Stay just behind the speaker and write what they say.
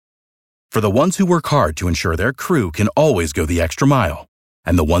For the ones who work hard to ensure their crew can always go the extra mile,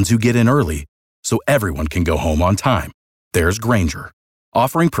 and the ones who get in early so everyone can go home on time, there's Grainger,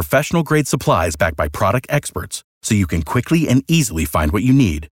 offering professional-grade supplies backed by product experts so you can quickly and easily find what you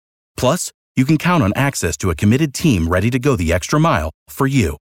need. Plus, you can count on access to a committed team ready to go the extra mile for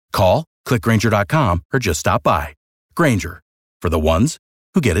you. Call, click Grainger.com, or just stop by. Grainger, for the ones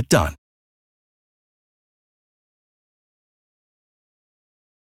who get it done.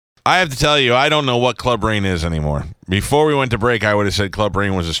 I have to tell you, I don't know what Club Rain is anymore. Before we went to break, I would have said Club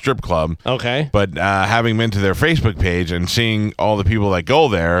Rain was a strip club. Okay. But having been to their Facebook page and seeing all the people that go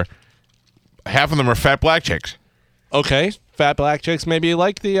there, half of them are fat black chicks. Okay. Fat black chicks maybe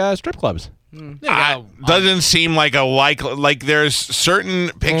like the strip clubs. Doesn't seem like like there's certain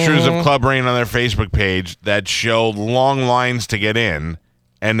pictures of Club Rain on their Facebook page that show long lines to get in,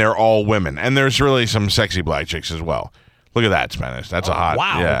 and they're all women. And there's really some sexy black chicks as well. Look at that, Spanish. That's a hot.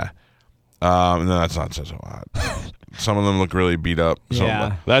 Wow. Yeah. No, that's not so hot. Some of them look really beat up. So,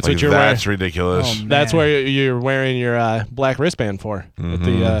 Yeah. That's like, what you're That's wearing. ridiculous. Oh, man. That's where you're wearing your black wristband for at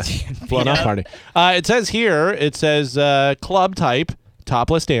the blown up party. It says here, club type,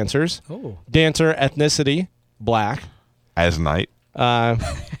 topless dancers. Oh. Dancer ethnicity, black. As night. Uh,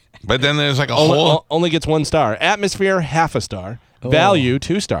 But then there's like a whole. only gets 1 star. Atmosphere, half a star. Value,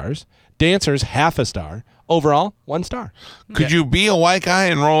 2 stars. Dancers, half a star. Overall, 1 star. Could you be a white guy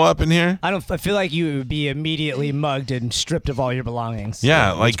and roll up in here? I feel like you would be immediately mugged and stripped of all your belongings.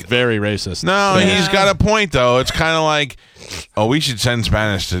 Yeah, like. Very racist. No, he's got a point, though. It's kind of like, we should send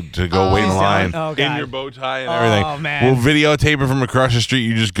Spanish to go wait in line. Oh, God. In your bow tie and everything. Oh, man. We'll videotape it from across the street.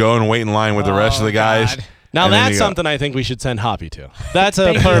 You just go and wait in line with the rest of the guys. God. Now And then that's you go- something I think we should send Hoppy to. That's a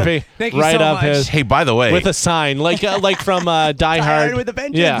Thank you. perfect Thank you right so up much. his Hey, by the way. with a sign like from Die Hard with a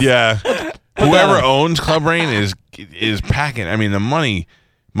Vengeance. Yeah. Yeah. Whoever owns Club Rain is packing. I mean, the money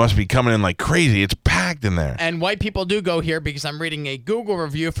must be coming in like crazy. It's packed in there. And white people do go here because I'm reading a Google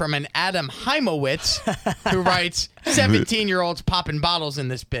review from an Adam Heimowitz who writes, 17-year-olds popping bottles in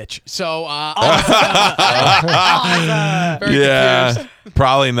this bitch. So, very confused.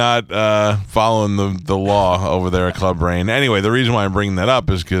 Probably not following the law over there at Club Rain. Anyway, the reason why I'm bringing that up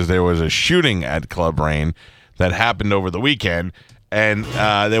is because there was a shooting at Club Rain that happened over the weekend, and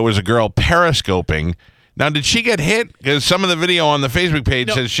there was a girl periscoping. Now, did she get hit? Because some of the video on the Facebook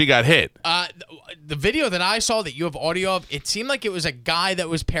page says she got hit. The video that I saw that you have audio of, it seemed like it was a guy that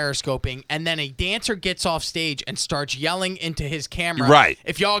was periscoping, and then a dancer gets off stage and starts yelling into his camera. Right.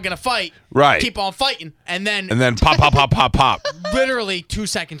 If y'all gonna fight, Right. keep on fighting. And then Pop, pop, pop, pop, pop. literally 2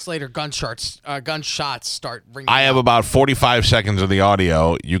 seconds later, gunshots start ringing. I have out. about 45 seconds of the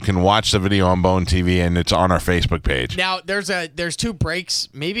audio. You can watch the video on Bone TV, and it's on our Facebook page. Now there's 2 breaks,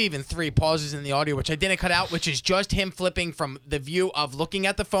 maybe even 3 pauses in the audio, which I didn't cut out, which is just him flipping from the view of looking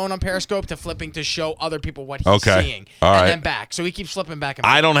at the phone on Periscope to flipping to show other people what he's seeing, All and right. then back. So he keeps flipping back and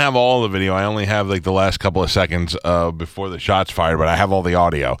forth. I don't have all the video. I only have like the last couple of seconds before the shots fired, but I have all the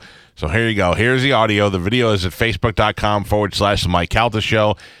audio. So here you go. Here's the audio. The video is at facebook.com/The Mike Calta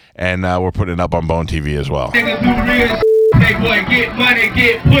Show, and we're putting it up on Bone TV as well. Niggas do real Playboy, get money,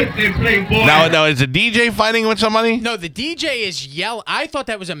 get pussy, Playboy. Now is the DJ fighting with somebody? No, the DJ is yelling. I thought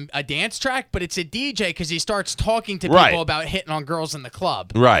that was a dance track, but it's a DJ because he starts talking to people about hitting on girls in the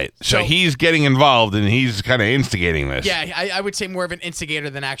club. Right. So he's getting involved, and he's kind of instigating this. Yeah, I would say more of an instigator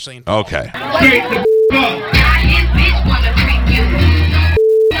than actually involved. Okay. Straight the up.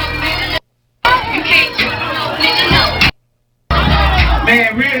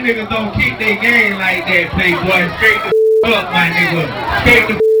 Man, real niggas don't keep their game like that, Playboy. Straight the up, my nigga. Straight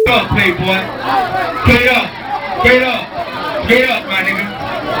the up, Playboy. Straight up. Straight up. Straight up, my nigga.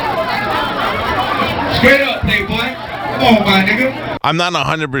 Straight up, Playboy. Come on, my nigga. I'm not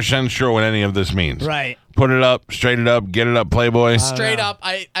 100% sure what any of this means. Right. Put it up, straight it up, get it up, Playboy. Straight up,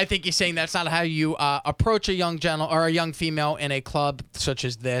 I think he's saying that's not how you approach a young or a young female in a club such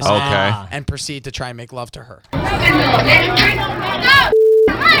as this. Okay. And proceed to try and make love to her.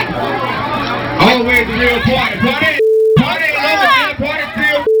 Always a real party. Party ain't over, man. Party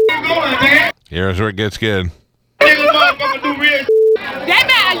still going, man. Here's where it gets good. Niggas motherfucker do real That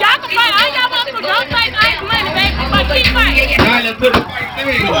man, y'all can fight. All y'all motherfuckers don't take ice money, baby. But keep fighting. silent to the fight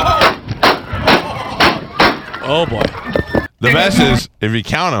thing. Oh boy. The best is, if you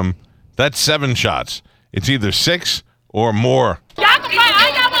count them, that's 7 shots. It's either 6 or more. Y'all can fight. All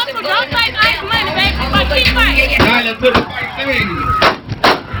y'all motherfuckers don't take ice money, baby. But keep fighting. Silent to the fight thing.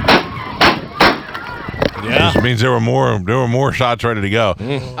 Yeah. This means there were more shots ready to go.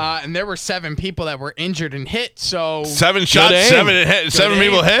 And there were 7 people that were injured and hit. So 7 shots, aim. 7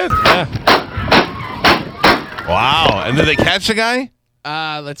 people hit. Yeah. Wow. And did they catch the guy?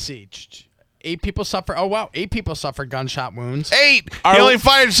 Let's see. 8 people suffer. Oh, wow. 8 people suffered gunshot wounds. 8. He only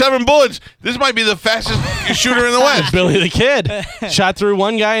fired 7 bullets. This might be the fastest shooter in the West. Billy the Kid shot through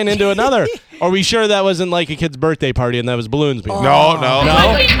one guy and into another. Are we sure that wasn't like a kid's birthday party and that was balloons being No.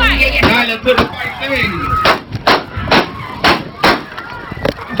 Silence to the fight thing.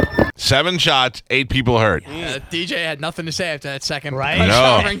 7 shots, 8 people hurt. DJ had nothing to say after that second. Right?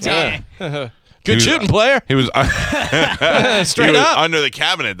 No. Ringtone. Good shooting, player. He was Straight he was up. under the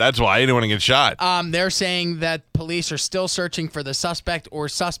cabinet. That's why he didn't want to get shot. They're saying that police are still searching for the suspect or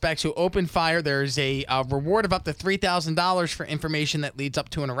suspects who opened fire. There's a reward of up to $3,000 for information that leads up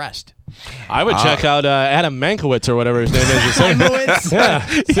to an arrest. I would check out Adam Mankiewicz or whatever his name is. Yeah,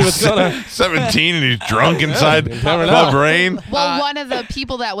 see what's going on. 17 and he's drunk inside never Club know. Rain. Well, one of the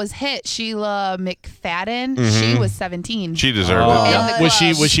people that was hit, Sheila McFadden, she was 17. She deserved it.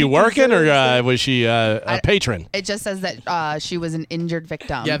 Was she working or was she a patron? It just says that she was an injured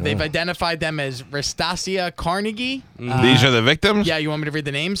victim. Yeah, they've identified them as Rastasia Carnegie. These are the victims? Yeah, you want me to read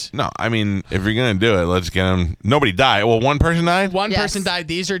the names? No, I mean, if you're going to do it, let's get them. Nobody died. Well, one person died? One Yes. person died.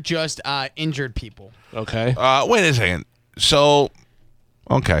 These are just injured people. Okay. Wait a second. So,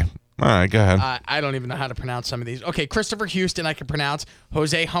 okay. All right, go ahead. I don't even know how to pronounce some of these. Okay, Christopher Houston I can pronounce.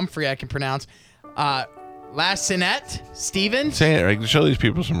 Jose Humphrey I can pronounce. Lassinet Stevens. Say it, right? Show these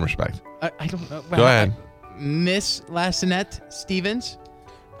people some respect. I don't know. Go ahead. Miss Lassinet Stevens.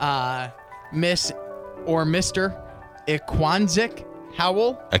 Miss or Mr. Ikwanzik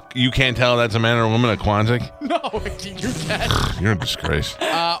Howell. You can't tell that's a man or a woman at Kwanzaa? No, you can't. You're a disgrace.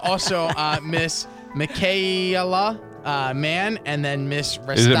 Also, Miss Michaela Mann, and then Miss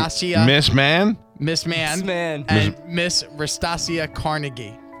Is it Rastasia. Miss Man? Miss Mann. Miss Mann. And Miss Rastasia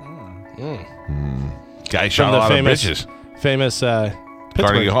Carnegie. Guy shot From a the lot famous, of bitches. famous Carnegie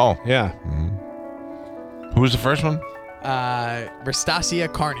Pittsburgh. Hall. Yeah. Who was the first one? Rastasia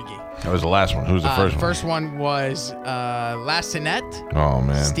Carnegie. That was the last one. Who was the first The one? first one was Lassinet Oh,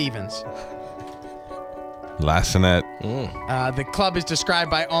 man. Stevens. Lassinet. The club is described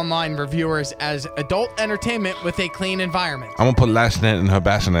by online reviewers as adult entertainment with a clean environment. I'm going to put Lassinet in her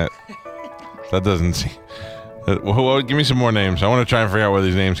bassinet. That doesn't seem... Well, give me some more names. I want to try and figure out where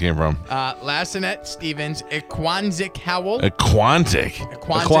these names came from. Lassinet Stevens, Ikwanzik Howell. Quantic.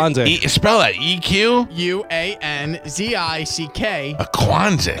 Kwanzaa. Spell that. E-Q? Uanzick A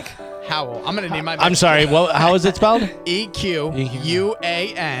Quantic. Howell. I'm gonna name my. I'm sorry. Well, how is it spelled?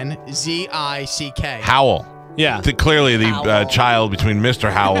 EQUANZICK. Howell. Yeah. Clearly the child between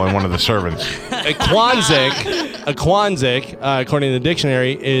Mr. Howell and one of the servants. A Kwanzaa, according to the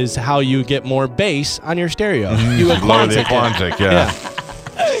dictionary, is how you get more bass on your stereo. You Lower the Kwanzaa. Quantic, yeah.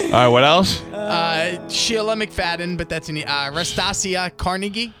 All right, what else? Sheila McFadden, but that's in the Rastasia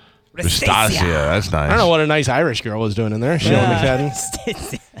Carnegie. Rastasia. That's nice. I don't know what a nice Irish girl was doing in there. Sheila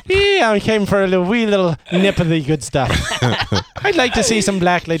McFadden. Yeah, I came for a wee little nip of the good stuff. I'd like to see some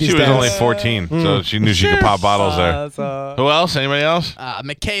black ladies She was dance. only 14, so she knew she could pop bottles there. Who else? Anybody else?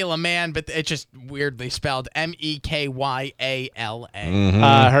 Michaela Mann, but it's just weirdly spelled Mekyala.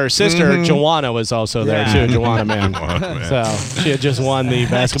 Her sister, Joanna, was also there, too. Joanna Mann. So she had just won the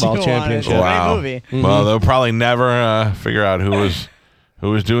basketball championship. Wow. movie. Well, they'll probably never figure out who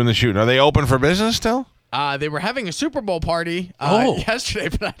was doing the shooting. Are they open for business still? They were having a Super Bowl party yesterday,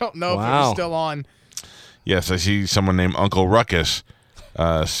 but I don't know if it Wow. was still on. Yes, I see someone named Uncle Ruckus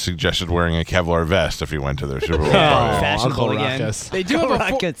suggested wearing a Kevlar vest if he went to their Super Bowl Oh, party. Fashionable Uncle again. Ruckus. They do have a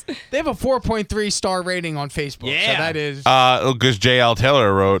Rockets. they have a 4.3 star rating on Facebook. Yeah. So that is Because J.L.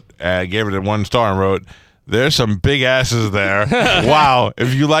 Taylor wrote, gave it a 1 star and wrote, "There's some big asses there. Wow,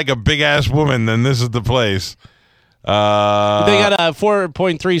 if you like a big ass woman, then this is the place." They got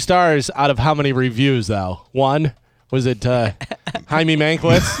 4.3 stars out of how many reviews, though? 1? Was it Jaime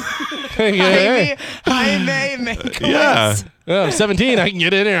Mankiewicz? Yeah. Oh, 17, I can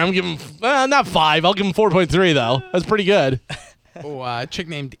get in here. I'm giving not 5. I'll give him 4.3, though. That's pretty good. a chick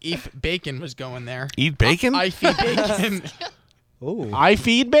named Eve Bacon was going there. Eat bacon? I feed bacon. I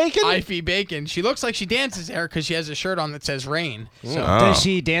feed bacon? I feed bacon. She looks like she dances there because she has a shirt on that says rain. So Oh. Does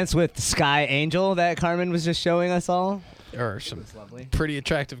she dance with Sky Angel that Carmen was just showing us all? there are some pretty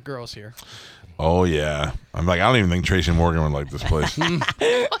attractive girls here. Oh, yeah. I'm like, I don't even think Tracy Morgan would like this place.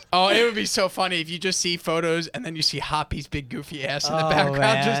 Oh, it would be so funny if you just see photos and then you see Hoppy's big goofy ass in the Oh, background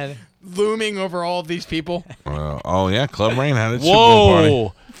man. just looming over all of these people. Oh, yeah. Club Rain had its Super Bowl party.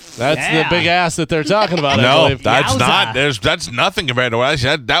 Whoa. That's Yeah. the big ass that they're talking about, I No, believe. that's Yowza. not. That's nothing compared to what I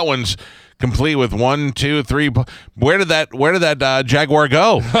said. That one's complete with 1, 2, 3. Where did that Jaguar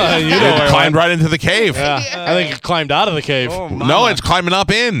go? You know It where it climbed right into the cave. Yeah. I think it climbed out of the cave. No, it's climbing up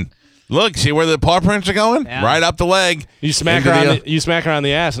in. Look, see where the paw prints are going? Yeah. Right up the leg. You smack her on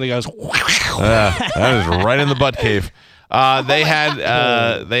the ass, and he goes. That is right in the butt cave. They had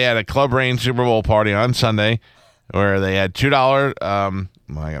a Club Rain Super Bowl party on Sunday where they had $2.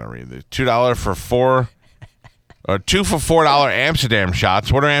 I gotta read this. $2 for $2 for $4 Amsterdam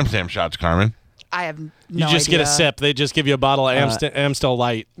shots. What are Amsterdam shots, Carmen? I have no You just idea. get a sip. They just give you a bottle of Amstel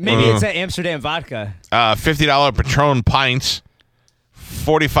Light. Maybe it's an Amsterdam vodka. $50 Patron pints.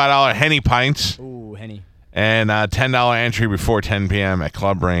 $45 Henny pints. Ooh, Henny. And $10 entry before 10 p.m. at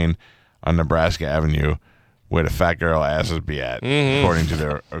Club Rain on Nebraska Avenue, where the fat girl asses be at, according to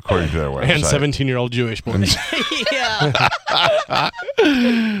their website. And 17-year-old Jewish boys. Yeah.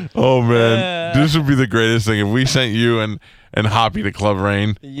 Oh man, this would be the greatest thing if we sent you and Hoppy to Club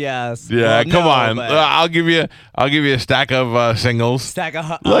Rain. Yes. Yeah, Well, come no, on. but- I'll give you a stack of singles. Stack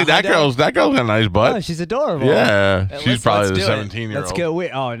of Look, that girl's got a nice butt. Oh, she's adorable. Yeah, Let's- she's probably let's the do it. 17-year-old. Let's go.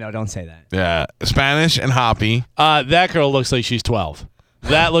 Oh no, don't say that. Yeah, Spanish and Hoppy. That girl looks like she's 12.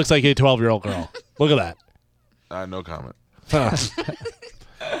 That looks like a 12-year-old girl. Look at that. No comment.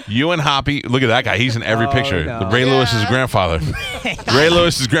 You and Hoppy, look at that guy. He's in every picture. no. Ray Lewis's grandfather. Ray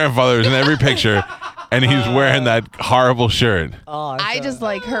Lewis's grandfather is in every picture, and he's wearing that horrible shirt. Oh, I just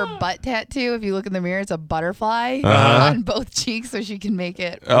like her butt tattoo. If you look in the mirror, it's a butterfly on both cheeks, so she can make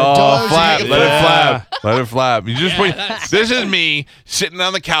it. Oh, flap. Let it Yeah. flap. Let it flap. You just put, this is me sitting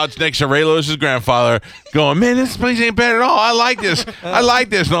on the couch next to Ray Lewis's grandfather going, man, this place ain't bad at all. I like this. I like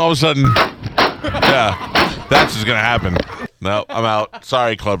this. And all of a sudden, yeah, that's what's going to happen. No, I'm out.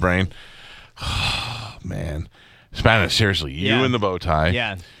 Sorry, Club Rain. Oh, man. Spanish, seriously, you Yeah. in the bow tie.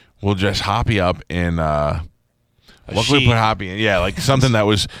 Yeah. We'll just Hoppy up in, what can we sheet. put Hoppy in? Yeah, like something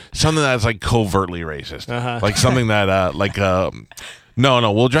that's like covertly racist. Like something that,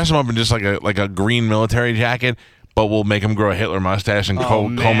 no, we'll dress him up in just like a green military jacket, but we'll make him grow a Hitler mustache and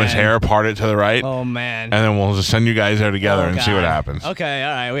comb his man. hair, part it to the right. Oh man. And then we'll just send you guys there together and see what God. happens. Okay,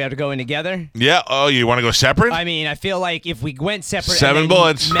 all right. We have to go in together. Yeah. Oh, you want to go separate? I mean, I feel like if we went separate, 7 and then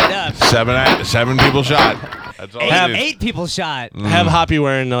bullets. met up, Seven people shot. That's all. it is. 8 people shot. Have Hoppy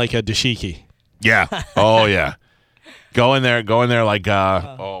wearing like a dashiki. Yeah. Oh yeah. Go in there like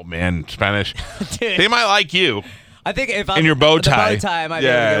oh man, Spanish. Dude, They might like you. I think if I'm In your bow with the tie. bow tie, I might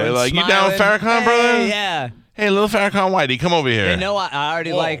Yeah, be able to go like, in you down with smiling. Farrakhan, brother? Hey, yeah. Hey, little Farrakhan Whitey, come over here. They know I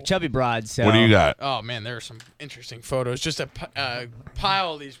already like chubby broads. So. What do you got? Oh man, there are some interesting photos. Just a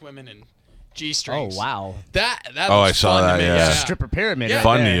pile of these women in Oh G-strings. wow. That Oh, looks I saw fun to that, me. yeah. Stripper pyramid. Yeah. right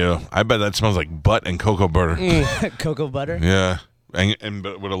Fun to there. you. I bet that smells like butt and cocoa butter. Cocoa butter. Yeah. And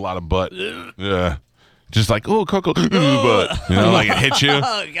but with a lot of butt. Yeah. Just like, oh, cocoa, butt. You know, like it hits you.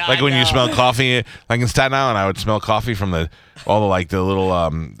 Oh, God, like when you no. smell coffee. Like in Staten Island, I would smell coffee from all the little,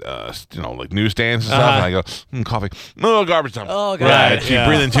 like newsstands and stuff. And I go, coffee. Oh, garbage dump. Oh, God. Right. Right, If you yeah.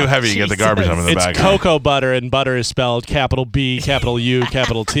 breathe in too heavy, you get the garbage dump in the It's back. cocoa butter, and butter is spelled capital B, capital U,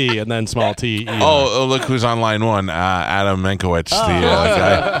 capital T, and then small t. Oh, look who's on line one. Adam Menkowitz, the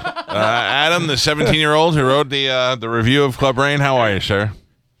guy. Adam, the 17-year-old who wrote the review of Club Rain. How are you, sir?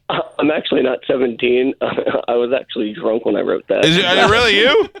 I'm actually not 17. I was actually drunk when I wrote that. Are it really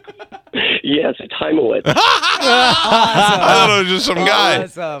you? Yes, it's Heimowitz. I thought it was just some guy.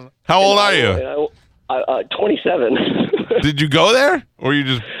 Awesome. How old are you? And I 27. Did you go there, or you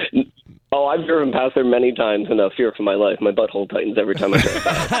just? Oh, I've driven past there many times in fear for my life. My butthole tightens every time I drive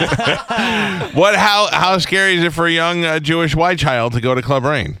past. What? How scary is it for a young Jewish white child to go to Club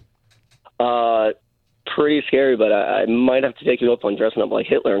Rain? Pretty scary, but I might have to take you up on dressing up like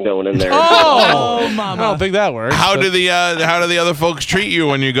Hitler and going in there. Oh, I mama. don't think that works. How but- do the other folks treat you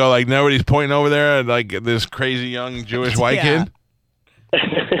when you go? Like nobody's pointing over there at like this crazy young Jewish white Yeah.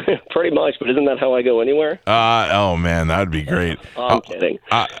 kid. Pretty much, but isn't that how I go anywhere? Oh man, that would be great. I'm kidding.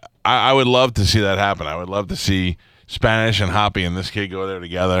 I would love to see that happen. I would love to see Spanish and Hoppy and this kid go there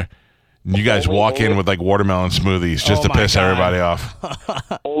together. You guys walk in with like watermelon smoothies just Oh, to my piss God. everybody off.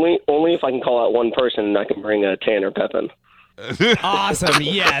 Only if I can call out one person and I can bring Tanner Pepin. Awesome.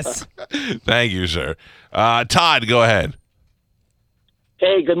 Yes. Thank you, sir. Todd, go ahead.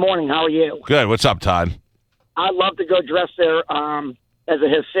 Hey, good morning. How are you? Good. What's up, Todd? I'd love to go dress there as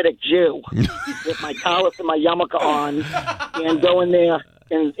a Hasidic Jew with my tallis and my yarmulke on and go in there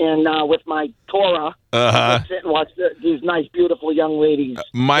and with my Torah sit and watch these nice, beautiful young ladies.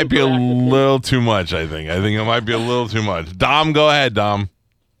 Might be a little too much, I think. I think it might be a little too much. Dom, go ahead, Dom.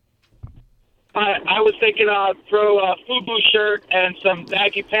 I was thinking throw a FUBU shirt and some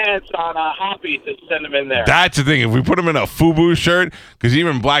baggy pants on Hoppy to send them in there. That's the thing. If we put him in a FUBU shirt, because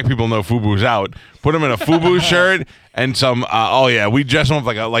even black people know FUBU's out, put him in a FUBU shirt and some, we dress him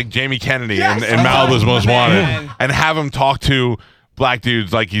up like Jamie Kennedy in Malibu's Most Wanted and have him talk to black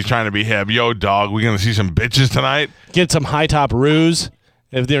dude's like he's trying to be hip. Yo, dog, we gonna see some bitches tonight? Get some high top ruse.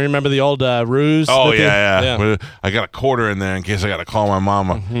 If you remember the old ruse. Oh yeah. I got a quarter in there in case I got to call my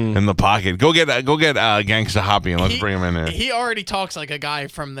mama in the pocket. Go get Gangsta Hoppy and let's bring him in there. He already talks like a guy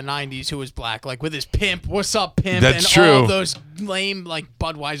from the '90s who was black, like with his pimp. What's up, pimp? That's and true. All of those lame like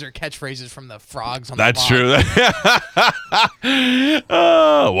Budweiser catchphrases from the frogs on That's the true.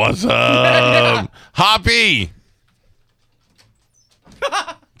 What's up, Hoppy?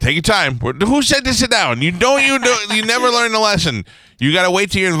 Take your time. Who said to sit down? You never learn the lesson. You got to wait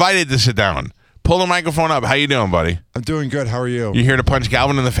till you're invited to sit down. Pull the microphone up. How you doing, buddy? I'm doing good. How are you? You here to punch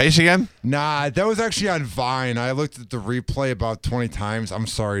Galvin in the face again? Nah, that was actually on Vine. I looked at the replay about 20 times. I'm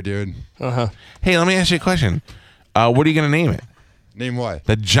sorry, dude. Hey, let me ask you a question. What are you going to name it? Name what?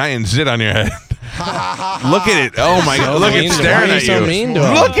 The giant zit on your head. Look at it. Oh, my God. Look at it staring at you. So mean to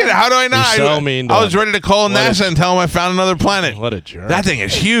him? Look at it. How do I not? You're so mean to I was him. ready to call NASA and tell him I found another planet. What a jerk. That thing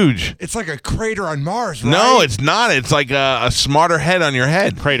is huge. It's like a crater on Mars, right? No, it's not. It's like a smarter head on your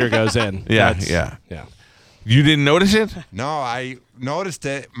head. Crater goes in. Yeah. You didn't notice it? No, I noticed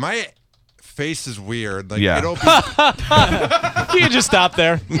it. My face is weird. Like, Yeah. it'll be You can just stop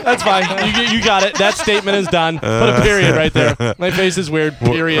there. That's fine. You got it. That statement is done. Put a period right there. My face is weird.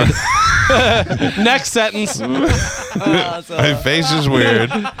 Period. Next sentence. My face is weird.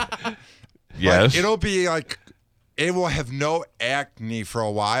 Yes. Like, it'll be like it will have no acne for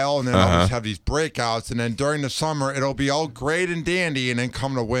a while, and then I'll just have these breakouts, and then during the summer it'll be all great and dandy, and then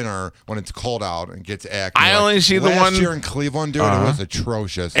come to winter when it's cold out and gets acne. I only see the one last year in Cleveland, dude. It was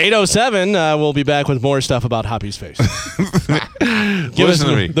atrocious. 8:07. We'll be back with more stuff about Hoppy's face. Give us Listen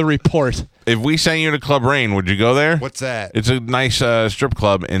to me. the report. If we sent you to Club Rain, would you go there? What's that? It's a nice strip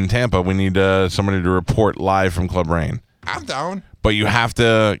club in Tampa. We need somebody to report live from Club Rain. I'm down. But you have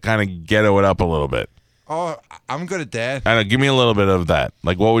to kind of ghetto it up a little bit. Oh, I'm good at that. I know. Give me a little bit of that.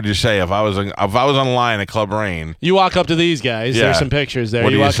 Like, what would you say if I was online at Club Rain? You walk up to these guys. Yeah. There's some pictures there.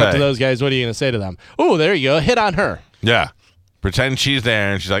 What do You you walk up say? to those guys. What are you going to say to them? Oh, there you go. Hit on her. Yeah. Pretend she's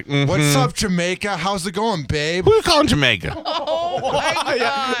there, and she's like, What's up, Jamaica? How's it going, babe? Who you calling Jamaica? Oh my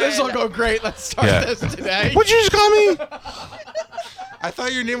God. This will go great. Let's start this today. What'd you just call me? I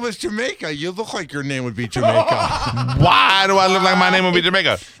thought your name was Jamaica. You look like your name would be Jamaica. Why do I look like my name would be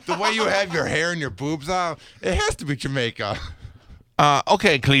Jamaica? The way you have your hair and your boobs out, it has to be Jamaica.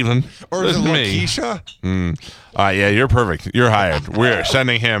 Okay, Cleveland. Or is it Listen to me. Lakeisha? Yeah, you're perfect. You're hired. We're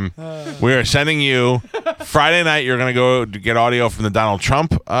sending him. We are sending you. Friday night, you're going to go to get audio from the Donald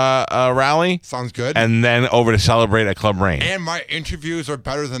Trump rally. Sounds good. And then over to celebrate at Club Rain. And my interviews are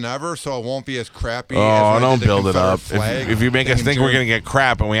better than ever, so it won't be as crappy. Oh, as when I don't did the build it up. Confederate flag If you make us thing think in we're June. going to get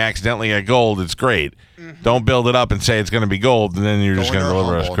crap and we accidentally get gold, it's great. Don't build it up and say it's going to be gold, and then you're just going to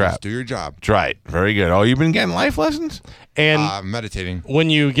deliver us crap. Just do your job. That's right. Very good. Oh, you've been getting life lessons? And meditating. when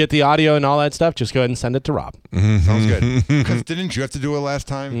you get the audio and all that stuff, just go ahead and send it to Rob. Sounds good. Because didn't you have to do it last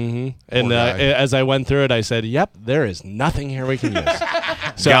time? And Poor guy. as I went through it, I said, "Yep, there is nothing here we can use."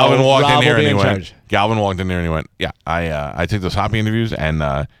 So Galvin walked Rob in here will be and he in went. charge. Galvin walked in there and he went, "Yeah, I took those Hoppy interviews and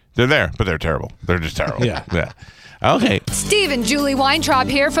they're there, but they're terrible. They're just terrible." Yeah. Okay. Steve and Julie Weintraub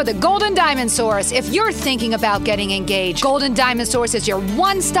here for the Golden Diamond Source. If you're thinking about getting engaged, Golden Diamond Source is your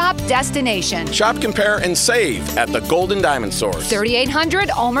one-stop destination. Shop, compare, and save at the Golden Diamond Source. 3800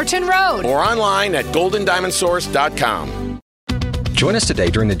 Almerton Road. Or online at goldendiamondsource.com. Join us today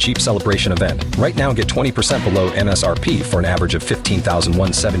during the Jeep Celebration event. Right now, get 20% below MSRP for an average of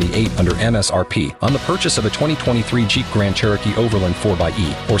 $15,178 under MSRP on the purchase of a 2023 Jeep Grand Cherokee Overland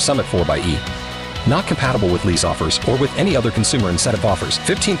 4xE or Summit 4xE. Not compatible with lease offers or with any other consumer incentive offers.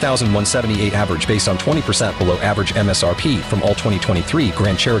 $15,178 average based on 20% below average MSRP from all 2023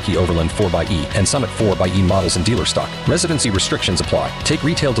 Grand Cherokee Overland 4xE and Summit 4xE models in dealer stock. Residency restrictions apply. Take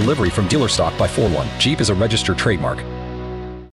retail delivery from dealer stock by 4/1. Jeep is a registered trademark.